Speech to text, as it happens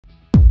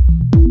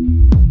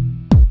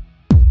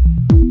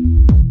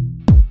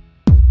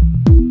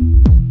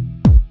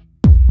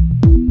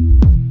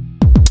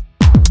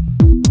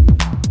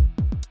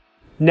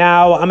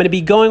Now, I'm going to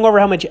be going over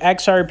how much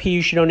XRP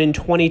you should own in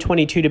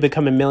 2022 to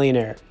become a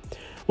millionaire.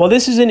 Well,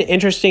 this is an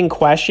interesting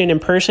question,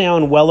 and personally I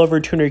own well over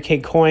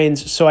 200K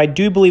coins, so I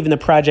do believe in the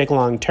project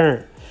long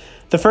term.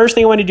 The first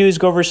thing I want to do is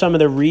go over some of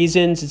the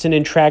reasons it's an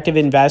attractive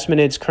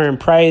investment at its current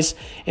price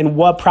and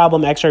what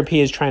problem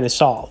XRP is trying to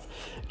solve.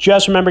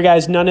 Just remember,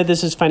 guys, none of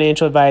this is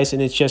financial advice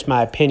and it's just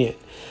my opinion.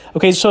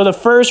 Okay, so the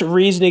first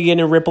reason to get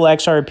into Ripple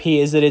XRP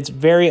is that it's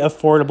very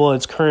affordable at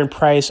its current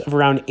price of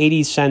around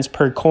 80 cents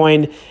per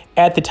coin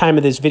at the time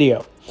of this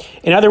video.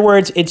 In other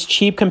words, it's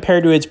cheap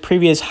compared to its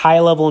previous high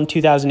level in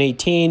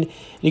 2018.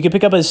 You can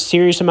pick up a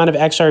serious amount of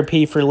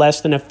XRP for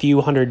less than a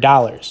few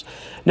 $100s.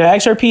 Now,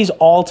 XRP's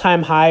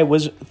all-time high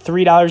was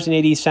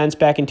 $3.80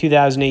 back in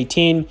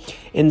 2018,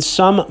 and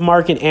some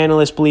market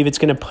analysts believe it's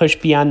going to push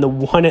beyond the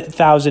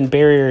 1,000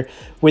 barrier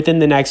within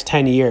the next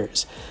 10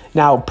 years.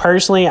 Now,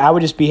 personally, I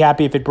would just be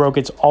happy if it broke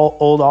its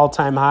old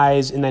all-time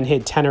highs and then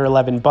hit 10 or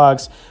 11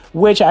 bucks,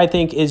 which I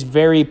think is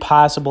very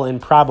possible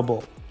and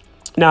probable.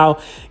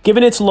 Now,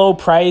 given its low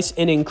price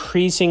and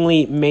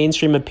increasingly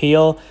mainstream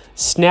appeal,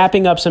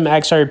 snapping up some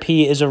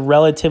XRP is a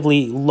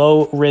relatively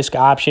low-risk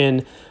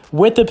option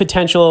with the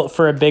potential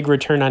for a big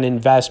return on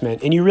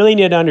investment. And you really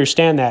need to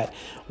understand that.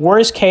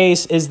 Worst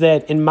case is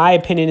that, in my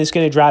opinion, it's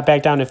going to drop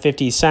back down to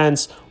 50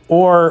 cents,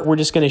 or we're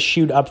just going to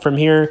shoot up from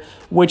here,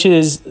 which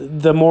is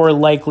the more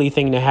likely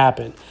thing to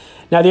happen.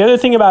 Now, the other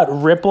thing about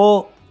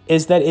Ripple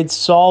is that it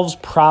solves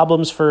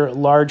problems for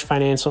large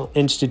financial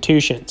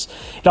institutions.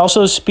 It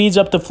also speeds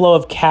up the flow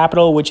of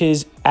capital, which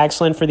is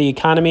excellent for the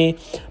economy.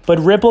 But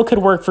Ripple could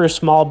work for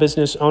small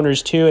business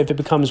owners too if it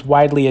becomes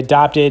widely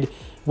adopted,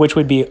 which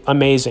would be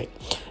amazing.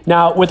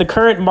 Now, with a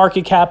current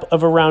market cap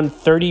of around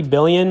 30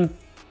 billion,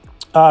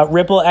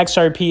 Ripple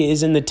XRP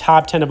is in the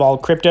top 10 of all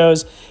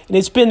cryptos, and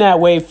it's been that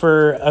way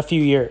for a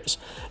few years.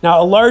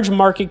 Now, a large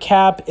market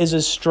cap is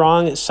a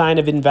strong sign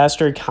of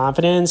investor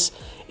confidence,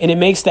 and it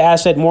makes the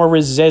asset more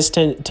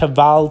resistant to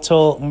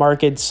volatile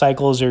market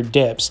cycles or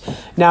dips.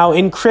 Now,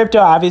 in crypto,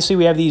 obviously,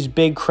 we have these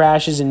big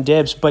crashes and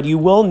dips, but you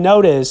will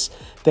notice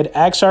that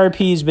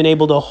XRP has been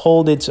able to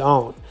hold its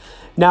own.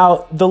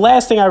 Now, the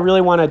last thing I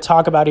really want to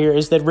talk about here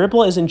is that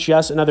Ripple isn't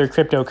just another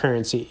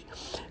cryptocurrency.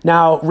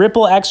 Now,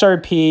 Ripple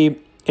XRP,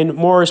 and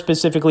more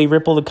specifically,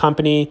 Ripple, the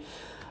company,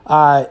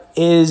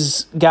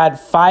 is got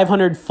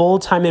 500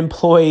 full-time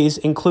employees,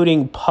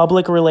 including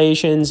public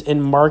relations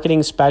and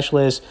marketing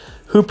specialists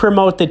who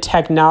promote the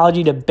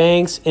technology to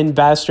banks,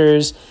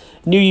 investors,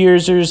 new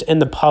users,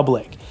 and the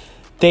public.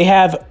 They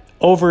have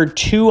over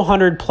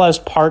 200 plus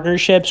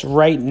partnerships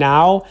right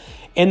now.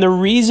 And the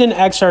reason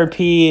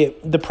XRP,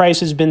 the price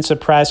has been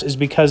suppressed is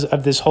because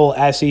of this whole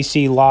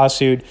SEC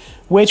lawsuit,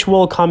 which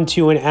will come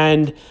to an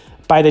end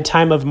by the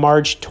time of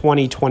March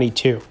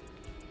 2022.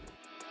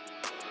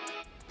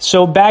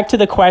 So back to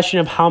the question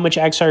of how much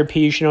XRP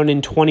you should own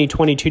in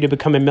 2022 to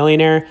become a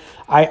millionaire,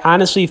 I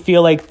honestly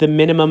feel like the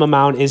minimum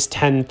amount is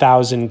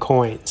 10,000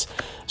 coins.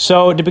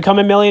 So to become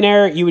a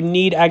millionaire, you would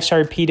need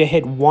XRP to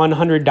hit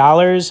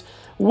 $100,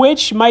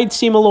 which might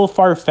seem a little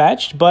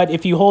far-fetched, but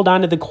if you hold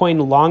on to the coin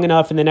long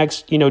enough in the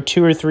next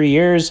 2 or 3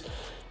 years,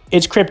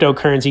 it's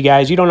cryptocurrency,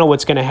 guys. You don't know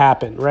what's going to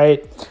happen,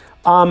 right?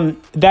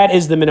 That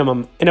is the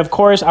minimum. And of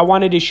course, I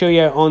wanted to show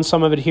you I own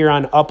some of it here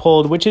on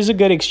Uphold, which is a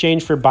good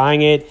exchange for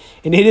buying it.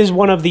 And it is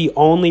one of the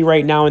only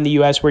right now in the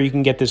US where you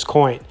can get this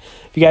coin.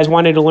 If you guys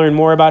wanted to learn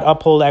more about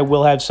Uphold, I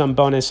will have some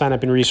bonus sign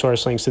up and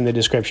resource links in the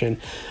description.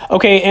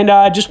 Okay, and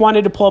just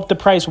wanted to pull up the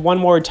price one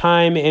more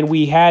time, and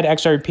we had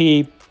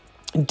XRP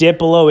dip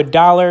below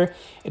 $1.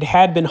 It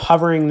had been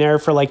hovering there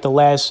for like the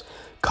last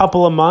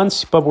couple of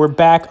months, but we're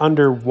back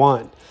under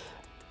 1.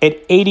 At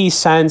 80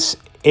 cents,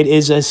 it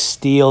is a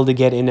steal to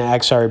get into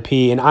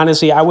XRP. And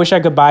honestly, I wish I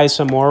could buy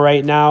some more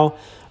right now,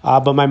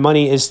 but my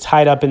money is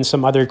tied up in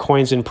some other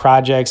coins and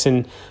projects,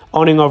 and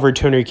owning over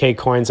 200K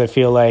coins, I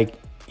feel like,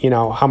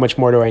 how much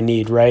more do I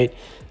need, right?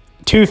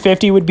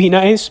 250 would be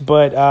nice,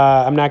 but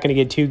I'm not going to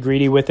get too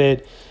greedy with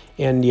it.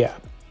 And yeah.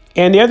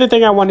 And the other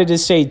thing I wanted to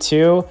say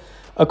too,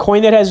 a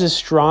coin that has a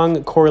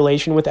strong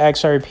correlation with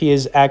XRP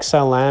is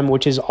XLM,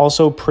 which is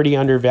also pretty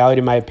undervalued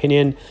in my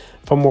opinion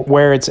from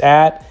where it's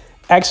at.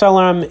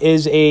 XLM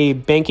is a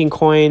banking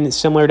coin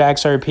similar to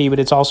XRP, but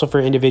it's also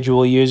for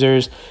individual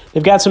users.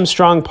 They've got some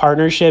strong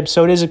partnerships,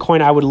 so it is a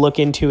coin I would look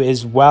into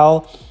as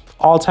well.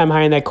 All-time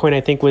high in that coin,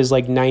 I think, was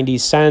like 90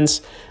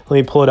 cents. Let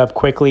me pull it up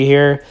quickly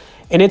here.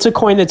 And it's a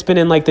coin that's been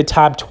in like the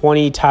top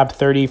 20, top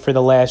 30 for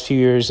the last few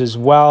years as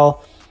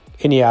well.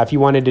 And yeah, if you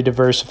wanted to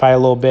diversify a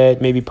little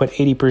bit, maybe put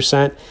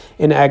 80%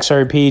 into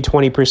XRP,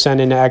 20%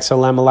 into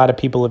XLM. A lot of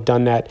people have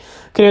done that.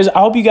 Okay, I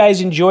hope you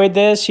guys enjoyed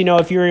this.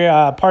 If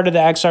you're part of the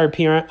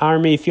XRP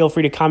army, feel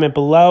free to comment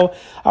below.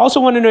 I also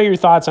want to know your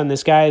thoughts on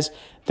this, guys.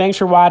 Thanks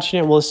for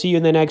watching, and we'll see you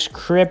in the next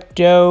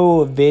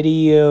crypto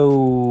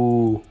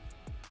video.